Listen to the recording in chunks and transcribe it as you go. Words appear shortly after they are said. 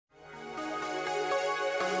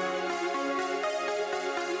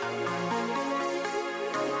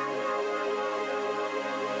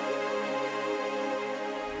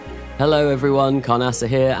Hello everyone, Carnasa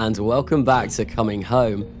here, and welcome back to Coming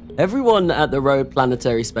Home. Everyone at the Rhode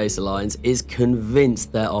Planetary Space Alliance is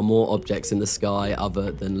convinced there are more objects in the sky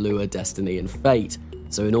other than Lua, Destiny, and Fate.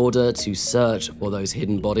 So in order to search for those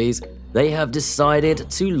hidden bodies, they have decided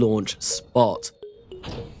to launch SPOT.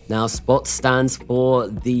 Now, SPOT stands for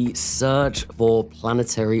the Search for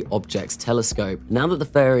Planetary Objects Telescope. Now that the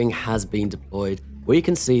fairing has been deployed, we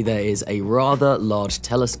can see there is a rather large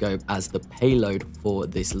telescope as the payload for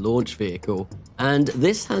this launch vehicle, and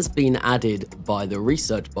this has been added by the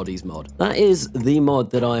Research Bodies mod. That is the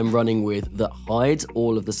mod that I am running with that hides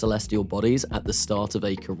all of the celestial bodies at the start of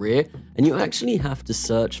a career, and you actually have to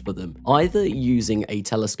search for them, either using a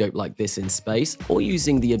telescope like this in space or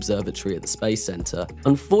using the observatory at the Space Center.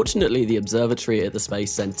 Unfortunately, the observatory at the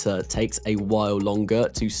Space Center takes a while longer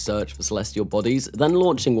to search for celestial bodies than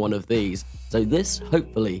launching one of these. So this,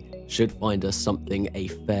 hopefully, should find us something a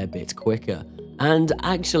fair bit quicker. And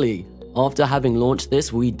actually, after having launched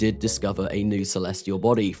this, we did discover a new celestial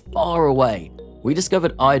body far away. We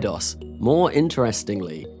discovered Eidos. More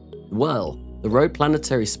interestingly, well, the Rhode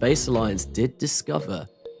Planetary Space Alliance did discover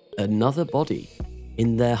another body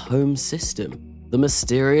in their home system, the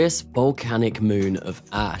mysterious volcanic moon of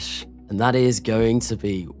Ash. And that is going to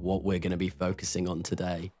be what we're going to be focusing on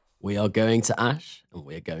today. We are going to Ash, and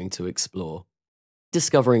we're going to explore.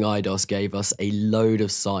 Discovering Eidos gave us a load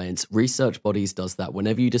of science. Research Bodies does that.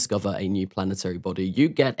 Whenever you discover a new planetary body, you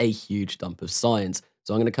get a huge dump of science.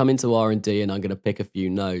 So I'm going to come into R&D and I'm going to pick a few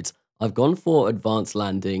nodes. I've gone for advanced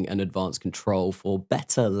landing and advanced control for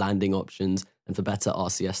better landing options and for better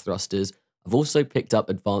RCS thrusters. I've also picked up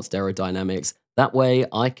advanced aerodynamics. That way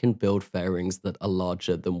I can build fairings that are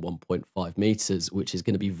larger than 1.5 meters, which is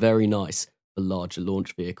going to be very nice for larger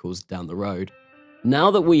launch vehicles down the road.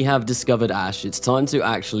 Now that we have discovered Ash, it's time to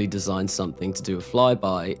actually design something to do a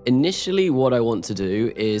flyby. Initially, what I want to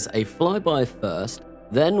do is a flyby first,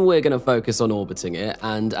 then we're going to focus on orbiting it,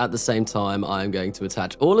 and at the same time, I'm going to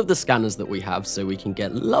attach all of the scanners that we have so we can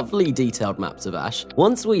get lovely detailed maps of Ash.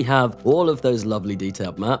 Once we have all of those lovely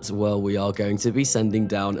detailed maps, well, we are going to be sending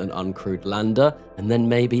down an uncrewed lander, and then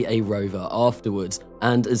maybe a rover afterwards.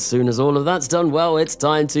 And as soon as all of that's done, well, it's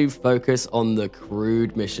time to focus on the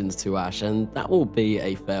crewed missions to Ash, and that will be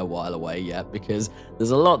a fair while away yet, because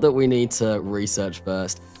there's a lot that we need to research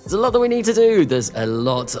first. There's a lot that we need to do. There's a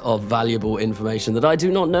lot of valuable information that I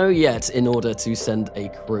do not know yet in order to send a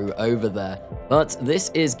crew over there. But this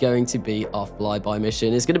is going to be our flyby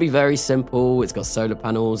mission. It's going to be very simple. It's got solar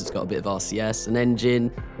panels, it's got a bit of RCS, an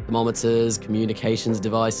engine, thermometers, communications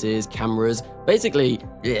devices, cameras. Basically,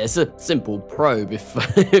 yeah, it's a simple probe,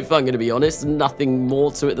 if I'm going to be honest. Nothing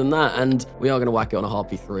more to it than that. And we are going to whack it on a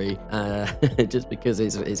Harpy 3, just because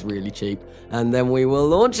it's really cheap. And then we will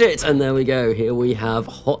launch it. And there we go. Here we have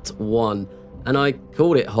Hot 1. And I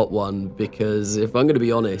called it Hot 1 because, if I'm going to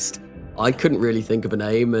be honest, I couldn't really think of a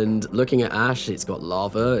name, and looking at Ash, it's got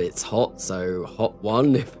lava, it's hot, so Hot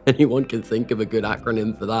 1. If anyone can think of a good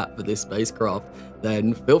acronym for that, for this spacecraft,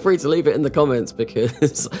 then feel free to leave it in the comments,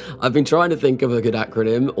 because I've been trying to think of a good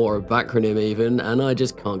acronym, or a backronym even, and I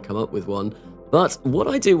just can't come up with one. But what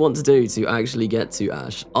I do want to do to actually get to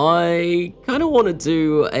Ash, I kind of want to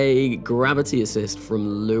do a gravity assist from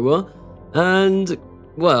Lua, and,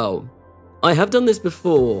 well, I have done this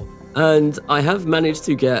before, and I have managed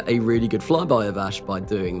to get a really good flyby of Ash by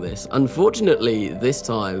doing this. Unfortunately, this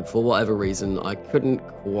time, for whatever reason, I couldn't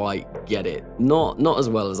quite get it. Not as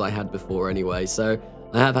well as I had before anyway, so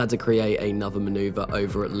I have had to create another maneuver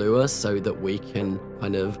over at Lua so that we can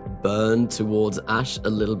kind of burn towards Ash a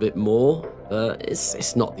little bit more. But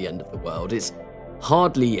it's not the end of the world. It's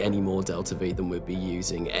hardly any more Delta V than we'd be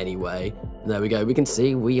using anyway. And there we go. We can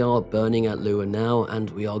see we are burning at Lua now, and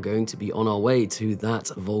we are going to be on our way to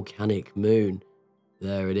that volcanic moon.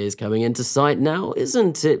 There it is coming into sight now.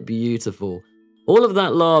 Isn't it beautiful? All of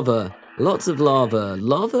that lava, lots of lava.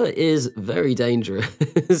 Lava is very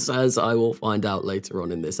dangerous, as I will find out later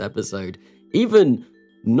on in this episode. Even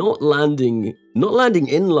not landing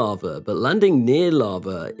in lava, but landing near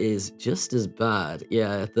lava is just as bad.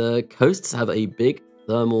 Yeah, the coasts have a big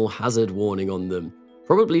thermal hazard warning on them.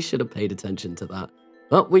 Probably should have paid attention to that.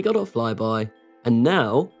 But we got our flyby, and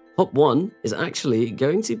now Hot 1 is actually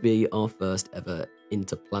going to be our first ever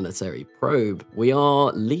interplanetary probe. We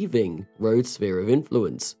are leaving Rhode's sphere of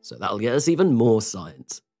influence, so that'll get us even more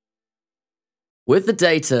science. With the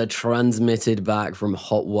data transmitted back from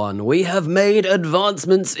Hot 1, we have made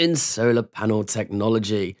advancements in solar panel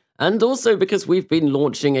technology. And also because we've been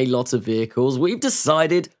launching a lot of vehicles, we've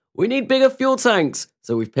decided we need bigger fuel tanks.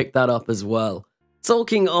 So we've picked that up as well.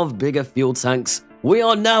 Talking of bigger fuel tanks, we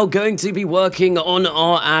are now going to be working on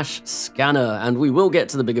our ash scanner, and we will get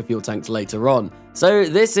to the bigger fuel tanks later on. So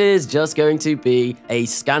this is just going to be a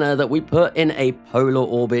scanner that we put in a polar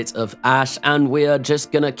orbit of ash, and we are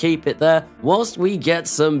just gonna keep it there whilst we get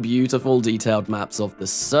some beautiful detailed maps of the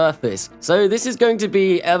surface. So this is going to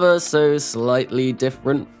be ever so slightly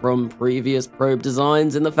different from previous probe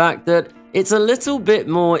designs in the fact that it's a little bit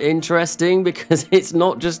more interesting because it's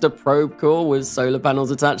not just a probe core with solar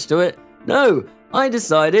panels attached to it. No, I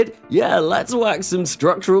decided, yeah, let's whack some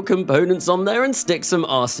structural components on there and stick some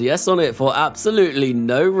RCS on it for absolutely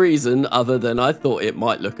no reason other than I thought it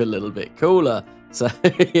might look a little bit cooler. So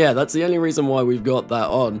yeah, that's the only reason why we've got that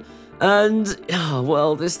on. And,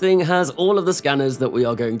 well, this thing has all of the scanners that we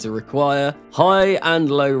are going to require. High and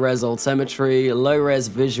low res altimetry, low res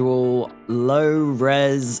visual, low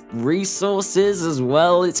res resources as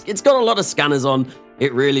well. It's got a lot of scanners on.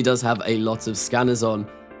 It really does have a lot of scanners on.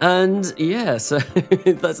 And yeah, so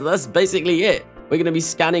that's basically it. We're going to be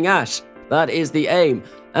scanning ash. That is the aim.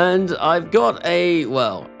 And I've got I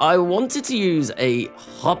wanted to use a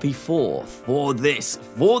Harpy 4 for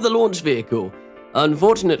the launch vehicle.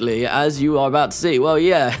 Unfortunately, as you are about to see, well,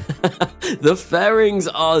 yeah, the fairings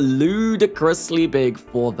are ludicrously big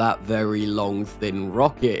for that very long, thin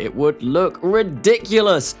rocket. It would look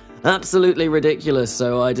ridiculous, absolutely ridiculous.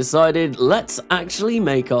 So I decided, let's actually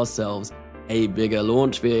make ourselves a bigger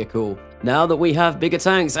launch vehicle. Now that we have bigger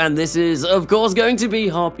tanks, and this is, of course, going to be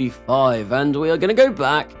Harpy 5, and we are going to go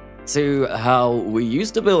back to how we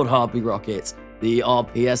used to build Harpy rockets. The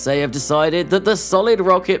RPSA have decided that the solid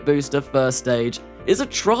rocket booster first stage is a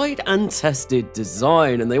tried and tested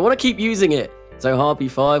design, and they want to keep using it. So Harpy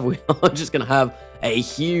 5, we are just going to have a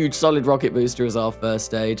huge solid rocket booster as our first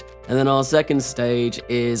stage, and then our second stage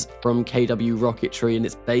is from KW Rocketry, and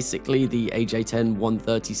it's basically the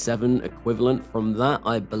AJ10-137 equivalent from that,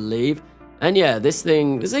 I believe. And yeah, this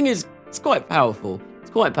thing is quite powerful. It's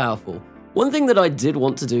quite powerful. One thing that I did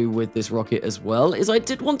want to do with this rocket as well is I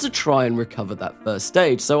did want to try and recover that first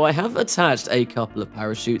stage, so I have attached a couple of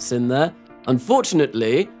parachutes in there.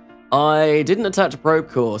 Unfortunately, I didn't attach a probe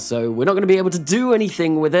core, so we're not going to be able to do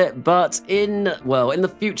anything with it, but in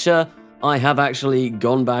the future, I have actually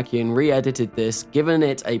gone back in, re-edited this, given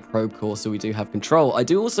it a probe core so we do have control. I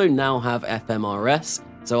do also now have FMRS,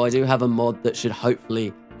 so I do have a mod that should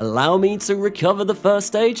hopefully allow me to recover the first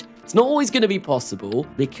stage. It's not always going to be possible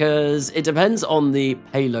because it depends on the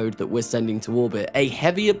payload that we're sending to orbit. A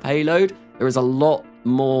heavier payload, there is a lot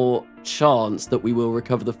more chance that we will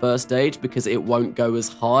recover the first stage because it won't go as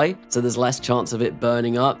high, so there's less chance of it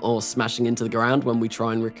burning up or smashing into the ground when we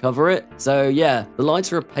try and recover it. So yeah, the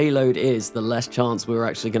lighter a payload is, the less chance we're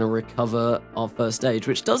actually going to recover our first stage,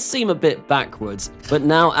 which does seem a bit backwards. But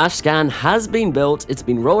now AshScan has been built, it's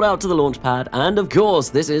been rolled out to the launch pad, and of course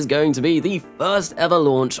this is going to be the first ever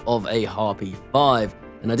launch of a Harpy 5.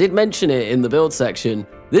 And I did mention it in the build section.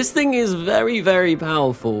 This thing is very, very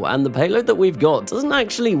powerful, and the payload that we've got doesn't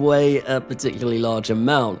actually weigh a particularly large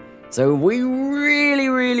amount. So we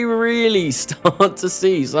really start to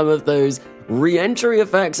see some of those re-entry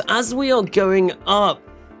effects as we are going up.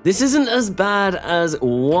 This isn't as bad as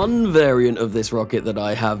one variant of this rocket that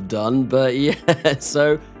I have done, but yeah,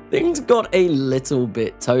 so things got a little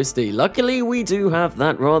bit toasty. Luckily, we do have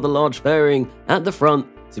that rather large fairing at the front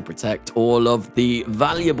to protect all of the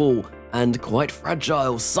valuable and quite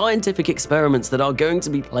fragile scientific experiments that are going to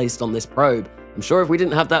be placed on this probe. I'm sure if we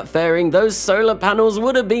didn't have that fairing, those solar panels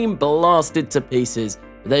would have been blasted to pieces.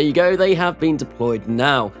 But there you go, they have been deployed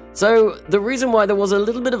now. So the reason why there was a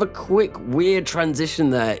little bit of a quick, weird transition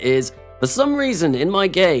there is, for some reason in my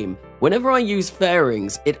game, whenever I use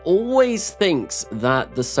fairings, it always thinks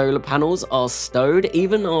that the solar panels are stowed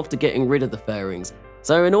even after getting rid of the fairings.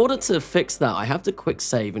 So in order to fix that, I have to quick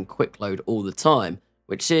save and quick load all the time,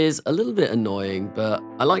 which is a little bit annoying, but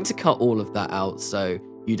I like to cut all of that out so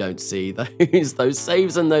you don't see those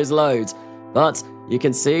saves and those loads. But you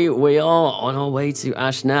can see we are on our way to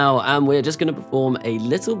Ash now, and we're just going to perform a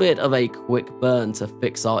little bit of a quick burn to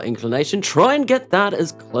fix our inclination, try and get that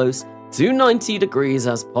as close to 90 degrees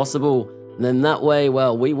as possible. And then that way,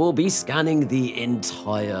 well, we will be scanning the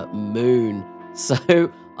entire moon.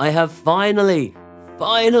 So I have finally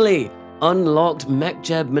unlocked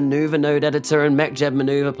MechJeb Maneuver Node Editor and MechJeb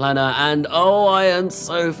Maneuver Planner, and oh, I am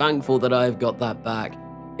so thankful that I've got that back.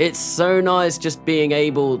 It's so nice just being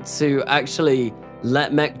able to actually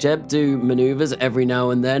let MechJeb do maneuvers every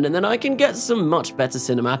now and then I can get some much better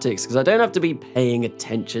cinematics because I don't have to be paying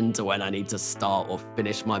attention to when I need to start or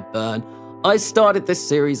finish my burn. I started this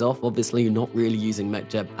series off obviously not really using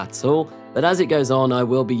MechJeb at all, but as it goes on I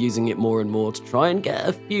will be using it more and more to try and get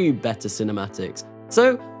a few better cinematics.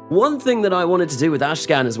 So One thing that I wanted to do with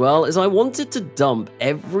AshScan as well is I wanted to dump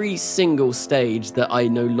every single stage that I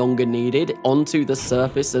no longer needed onto the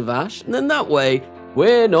surface of Ash, and then that way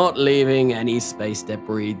we're not leaving any space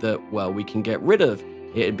debris that, well, we can get rid of.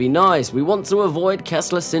 It'd be nice. We want to avoid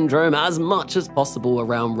Kessler syndrome as much as possible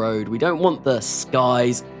around Rhode. We don't want the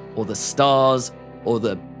skies or the stars or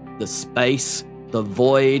the space, the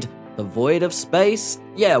void of space.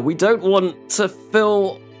 Yeah, we don't want to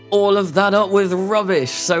fill all of that up with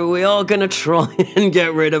rubbish, so we are going to try and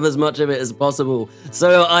get rid of as much of it as possible.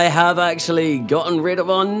 So I have actually gotten rid of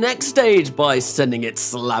our next stage by sending it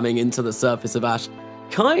slamming into the surface of Ash.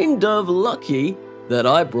 Kind of lucky that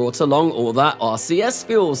I brought along all that RCS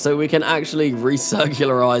fuel so we can actually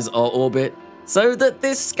recircularize our orbit so that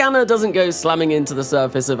this scanner doesn't go slamming into the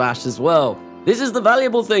surface of Ash as well. This is the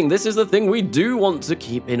valuable thing. This is the thing we do want to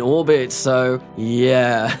keep in orbit. So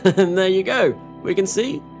yeah, and there you go. We can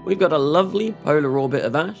see we've got a lovely polar orbit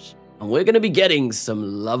of Ash, and we're going to be getting some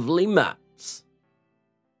lovely maps.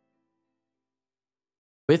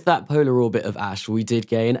 With that polar orbit of Ash, we did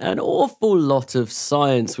gain an awful lot of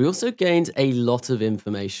science. We also gained a lot of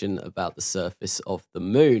information about the surface of the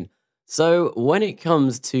moon. So when it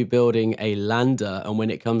comes to building a lander and when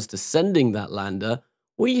it comes to sending that lander,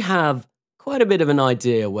 we have quite a bit of an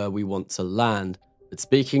idea where we want to land. But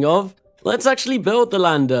speaking of, let's actually build the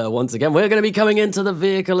lander. Once again, we're going to be coming into the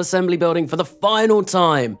vehicle assembly building for the final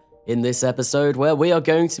time in this episode, where we are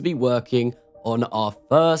going to be working on our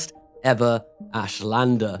first ever Ash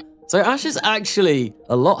lander. So Ash is actually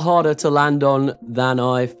a lot harder to land on than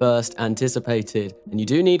I first anticipated, and you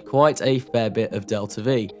do need quite a fair bit of Delta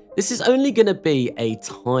V. This is only going to be a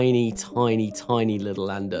tiny little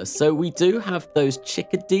lander. So we do have those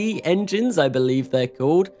Chickadee engines, I believe they're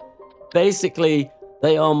called. Basically,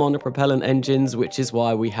 they are monopropellant engines, which is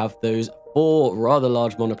why we have those 4 rather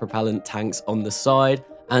large monopropellant tanks on the side,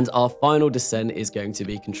 and our final descent is going to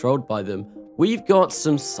be controlled by them. We've got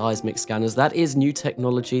some seismic scanners. That is new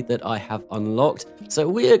technology that I have unlocked. So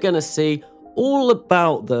we are going to see all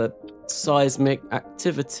about the seismic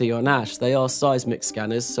activity on Ash. They are seismic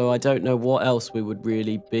scanners, so I don't know what else we would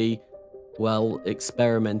really be, well,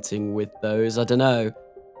 experimenting with those. I don't know.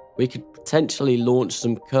 We could potentially launch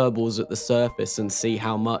some Kerbals at the surface and see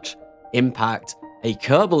how much impact a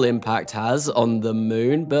Kerbal impact has on the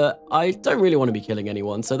moon, but I don't really want to be killing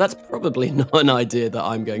anyone, so that's probably not an idea that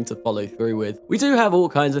I'm going to follow through with. We do have all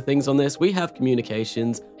kinds of things on this. We have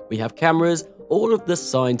communications, we have cameras, all of the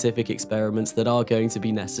scientific experiments that are going to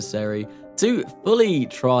be necessary to fully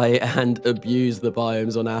try and abuse the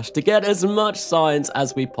biomes on Ash to get as much science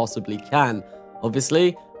as we possibly can.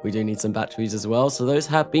 Obviously, we do need some batteries as well, so those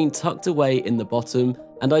have been tucked away in the bottom,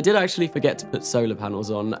 and I did actually forget to put solar panels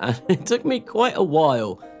on, and it took me quite a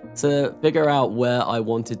while to figure out where I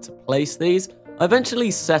wanted to place these. I eventually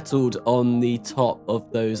settled on the top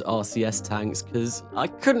of those RCS tanks because I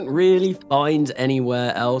couldn't really find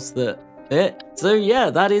anywhere else that fit. So yeah,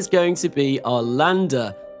 that is going to be our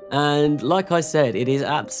lander. And like I said, it is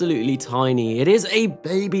absolutely tiny. It is a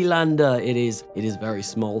baby lander. It is very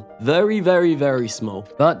small. Very small.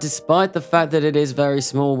 But despite the fact that it is very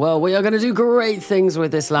small, well, we are going to do great things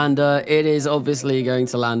with this lander. It is obviously going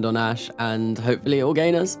to land on Ash, and hopefully it will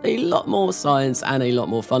gain us a lot more science and a lot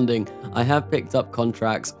more funding. I have picked up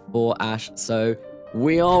contracts for Ash, so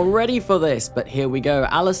we are ready for this. But here we go.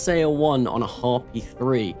 Alisea 1 on a Harpy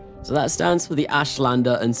 3. So that stands for the Ash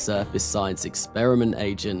Lander and Surface Science Experiment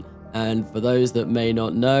Agent. And for those that may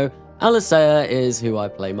not know, Alisea is who I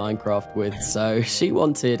play Minecraft with, so she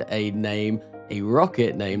wanted a name, a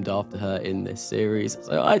rocket named after her in this series.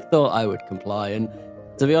 So I thought I would comply, and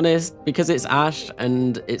to be honest, because it's Ash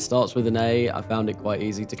and it starts with an A, I found it quite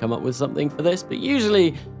easy to come up with something for this. But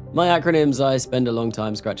usually my acronyms, I spend a long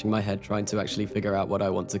time scratching my head trying to actually figure out what I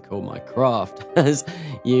want to call my craft, as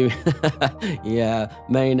you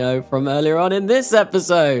may know from earlier on in this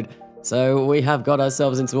episode. So we have got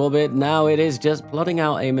ourselves into orbit. Now it is just plotting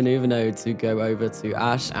out a maneuver node to go over to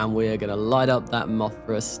Ash, and we're going to light up that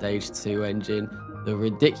Mothra Stage 2 engine, the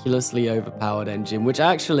ridiculously overpowered engine, which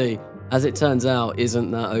actually, as it turns out,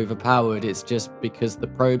 isn't that overpowered. It's just because the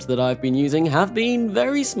probes that I've been using have been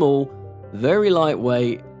very small, very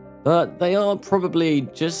lightweight, but they are probably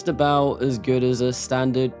just about as good as a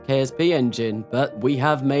standard KSP engine. But we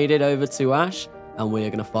have made it over to Ash, and we are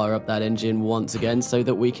going to fire up that engine once again so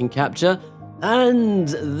that we can capture. And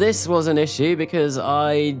this was an issue because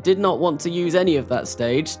I did not want to use any of that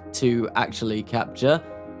stage to actually capture.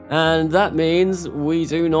 And that means we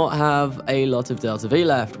do not have a lot of Delta V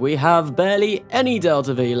left. We have barely any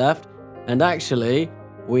Delta V left. And actually,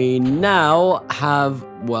 we now have,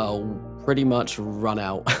 well, pretty much run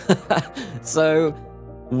out. So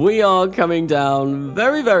We are coming down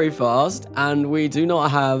very, very fast, and we do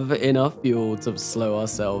not have enough fuel to slow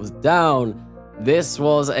ourselves down. This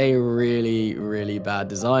was a really, really bad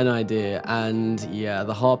design idea, and yeah,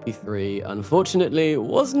 the Harpy 3, unfortunately,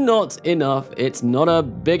 was not enough. It's not a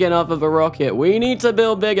big enough of a rocket. We need to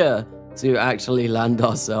build bigger to actually land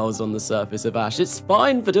ourselves on the surface of Ash. It's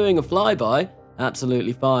fine for doing a flyby,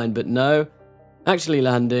 absolutely fine, but no, actually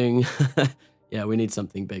landing, yeah, we need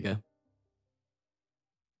something bigger.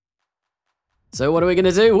 So what are we going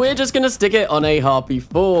to do? We're just going to stick it on a Harpy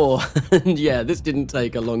 4. And yeah, this didn't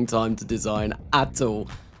take a long time to design at all.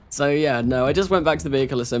 So yeah, no, I just went back to the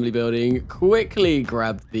vehicle assembly building, quickly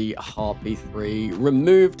grabbed the Harpy 3,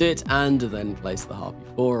 removed it, and then placed the Harpy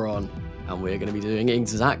 4 on. And we're going to be doing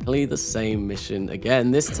exactly the same mission again,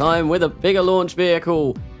 this time with a bigger launch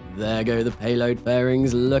vehicle. There go the payload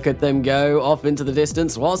fairings. Look at them go off into the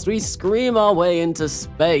distance whilst we scream our way into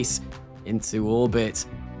space, into orbit.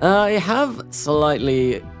 I have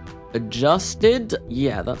slightly adjusted,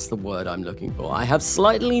 yeah, that's the word I'm looking for. I have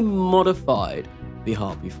slightly modified the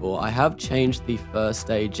Harpy 4. I have changed the first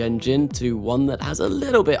stage engine to one that has a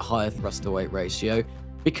little bit higher thrust to weight ratio,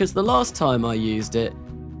 because the last time I used it,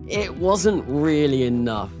 it wasn't really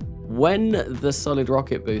enough. When the solid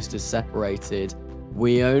rocket boosters separated,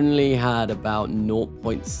 we only had about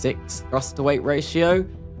 0.6 thrust to weight ratio,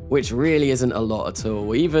 which really isn't a lot at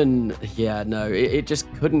all. Even, yeah, no, it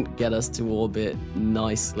just couldn't get us to orbit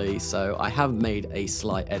nicely. So I have made a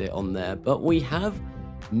slight edit on there, but we have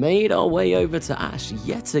made our way over to Ash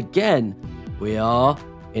yet again. We are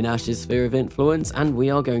in Ash's sphere of influence, and we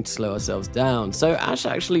are going to slow ourselves down. So Ash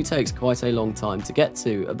actually takes quite a long time to get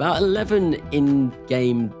to, about 11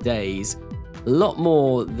 in-game days, a lot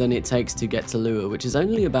more than it takes to get to Lua, which is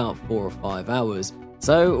only about 4 or 5 hours.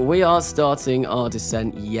 So we are starting our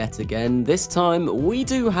descent yet again. This time we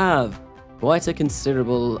do have quite a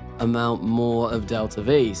considerable amount more of Delta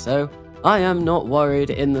V, so I am not worried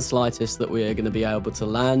in the slightest that we are going to be able to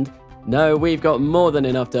land. No, we've got more than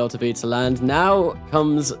enough Delta V to land. Now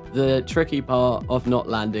comes the tricky part of not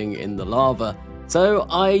landing in the lava. So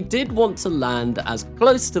I did want to land as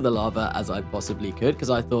close to the lava as I possibly could, because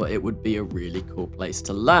I thought it would be a really cool place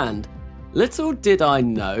to land. Little did I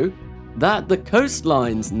know that the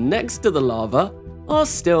coastlines next to the lava are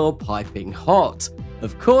still piping hot.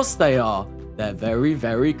 Of course they are. They're very,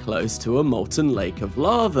 very close to a molten lake of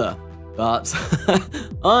lava. But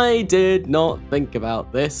I did not think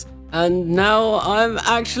about this. And now I'm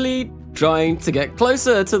actually trying to get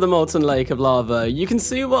closer to the molten lake of lava. You can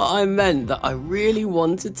see what I meant, that I really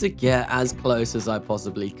wanted to get as close as I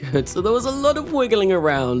possibly could. So there was a lot of wiggling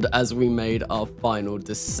around as we made our final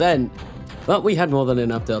descent. But we had more than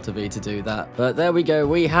enough Delta V to do that. But there we go.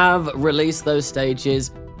 We have released those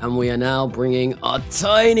stages, and we are now bringing our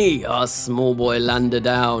small boy lander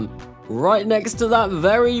down right next to that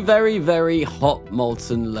very, very, very hot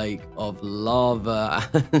molten lake of lava.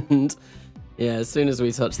 And yeah, as soon as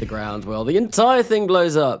we touch the ground, well, the entire thing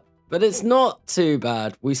blows up. But it's not too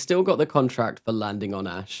bad. We still got the contract for landing on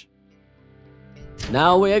Ash.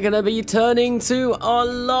 Now we're going to be turning to our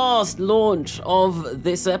last launch of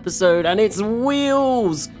this episode, and it's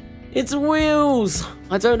Wheels! It's Wheels!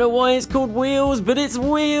 I don't know why it's called Wheels, but it's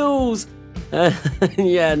Wheels!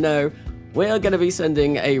 Yeah, no, we are going to be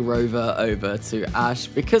sending a rover over to Ash,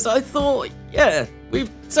 because I thought, yeah,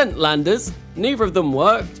 we've sent landers, neither of them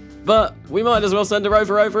worked, but we might as well send a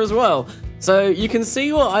rover over as well. So you can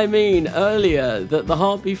see what I mean earlier, that the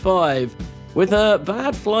Harpy 5, with a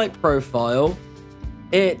bad flight profile,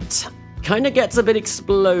 it kind of gets a bit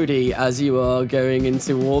explodey as you are going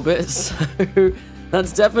into orbit, so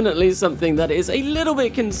that's definitely something that is a little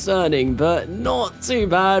bit concerning, but not too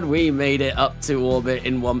bad. We made it up to orbit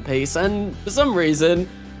in one piece, and for some reason,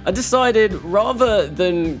 I decided rather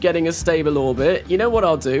than getting a stable orbit, you know what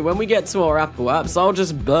I'll do? When we get to our Apple apps, I'll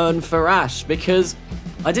just burn for Ash, because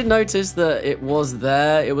I did notice that it was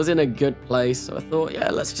there, it was in a good place, so I thought,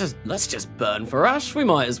 yeah, let's just burn for Ash, we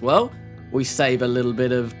might as well. We save a little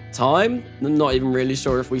bit of time. I'm not even really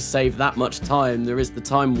sure if we save that much time. There is the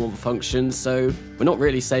time warp function, so we're not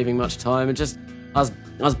really saving much time. It just, I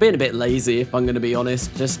was being a bit lazy, if I'm going to be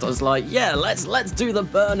honest. I was like, yeah, let's do the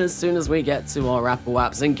burn as soon as we get to our Apple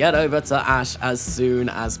apps and get over to Ash as soon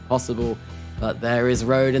as possible. But there is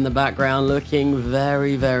Rhode in the background looking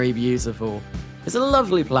very, very beautiful. It's a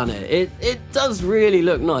lovely planet. It does really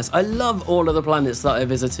look nice. I love all of the planets that I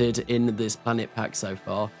visited in this planet pack so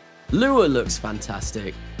far. Lua looks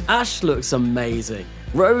fantastic. Ash looks amazing.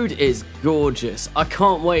 Rhode is gorgeous. I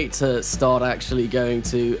can't wait to start actually going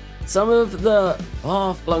to some of the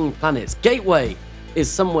far-flung planets. Gateway is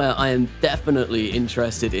somewhere I am definitely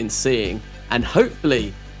interested in seeing. and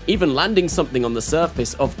hopefully even landing something on the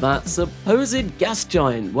surface of that supposed gas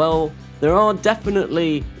giant. Well, there's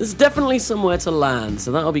definitely somewhere to land,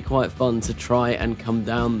 so that'll be quite fun to try and come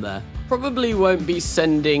down there. Probably won't be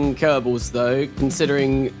sending Kerbals though,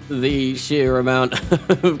 considering the sheer amount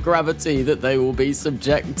of gravity that they will be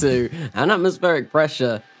subject to, and atmospheric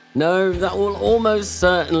pressure. No, that will almost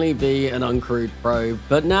certainly be an uncrewed probe.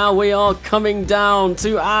 But now we are coming down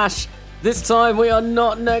to ash. This time we are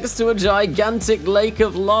not next to a gigantic lake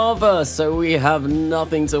of lava, so we have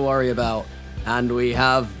nothing to worry about. And we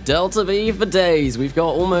have Delta V for days. We've got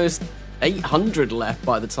almost 800 left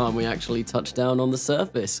by the time we actually touch down on the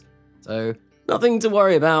surface. So nothing to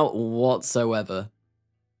worry about whatsoever.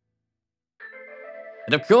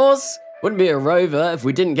 And of course, wouldn't be a rover if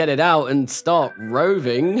we didn't get it out and start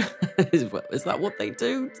roving. Is that what they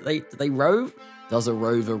do? Do they rove? Does a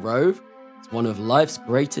rover rove? It's one of life's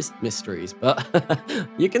greatest mysteries. But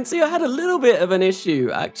you can see I had a little bit of an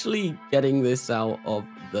issue actually getting this out of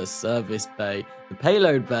the service bay, the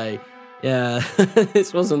payload bay. Yeah,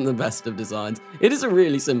 this wasn't the best of designs. It is a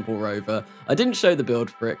really simple rover. I didn't show the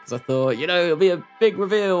build for it because I thought, you know, it'll be a big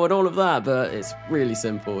reveal and all of that, but it's really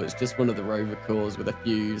simple. It's just one of the rover cores with a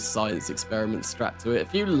few science experiments strapped to it, a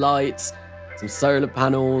few lights, some solar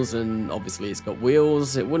panels, and obviously it's got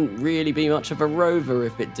wheels. It wouldn't really be much of a rover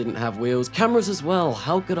if it didn't have wheels. Cameras as well,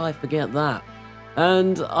 how could I forget that?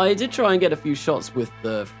 And I did try and get a few shots with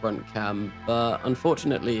the front cam, but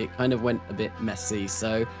unfortunately it kind of went a bit messy,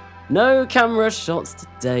 so no camera shots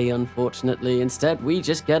today, unfortunately. Instead, we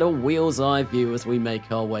just get a wheel's eye view as we make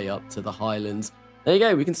our way up to the highlands. There you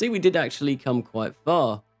go, we can see we did actually come quite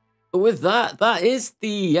far. But with that, that is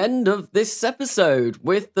the end of this episode,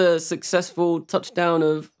 with the successful touchdown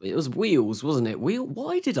of, it was Wheels, wasn't it?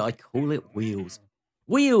 Why did I call it Wheels?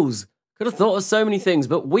 Wheels! Could have thought of so many things,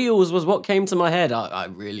 but Wheels was what came to my head. I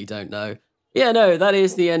really don't know. Yeah, no, that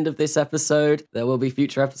is the end of this episode. There will be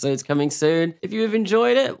future episodes coming soon. If you have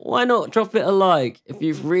enjoyed it, why not drop it a like? If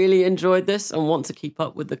you've really enjoyed this and want to keep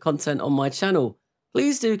up with the content on my channel,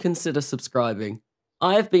 please do consider subscribing.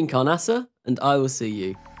 I have been Carnasa, and I will see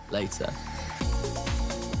you later.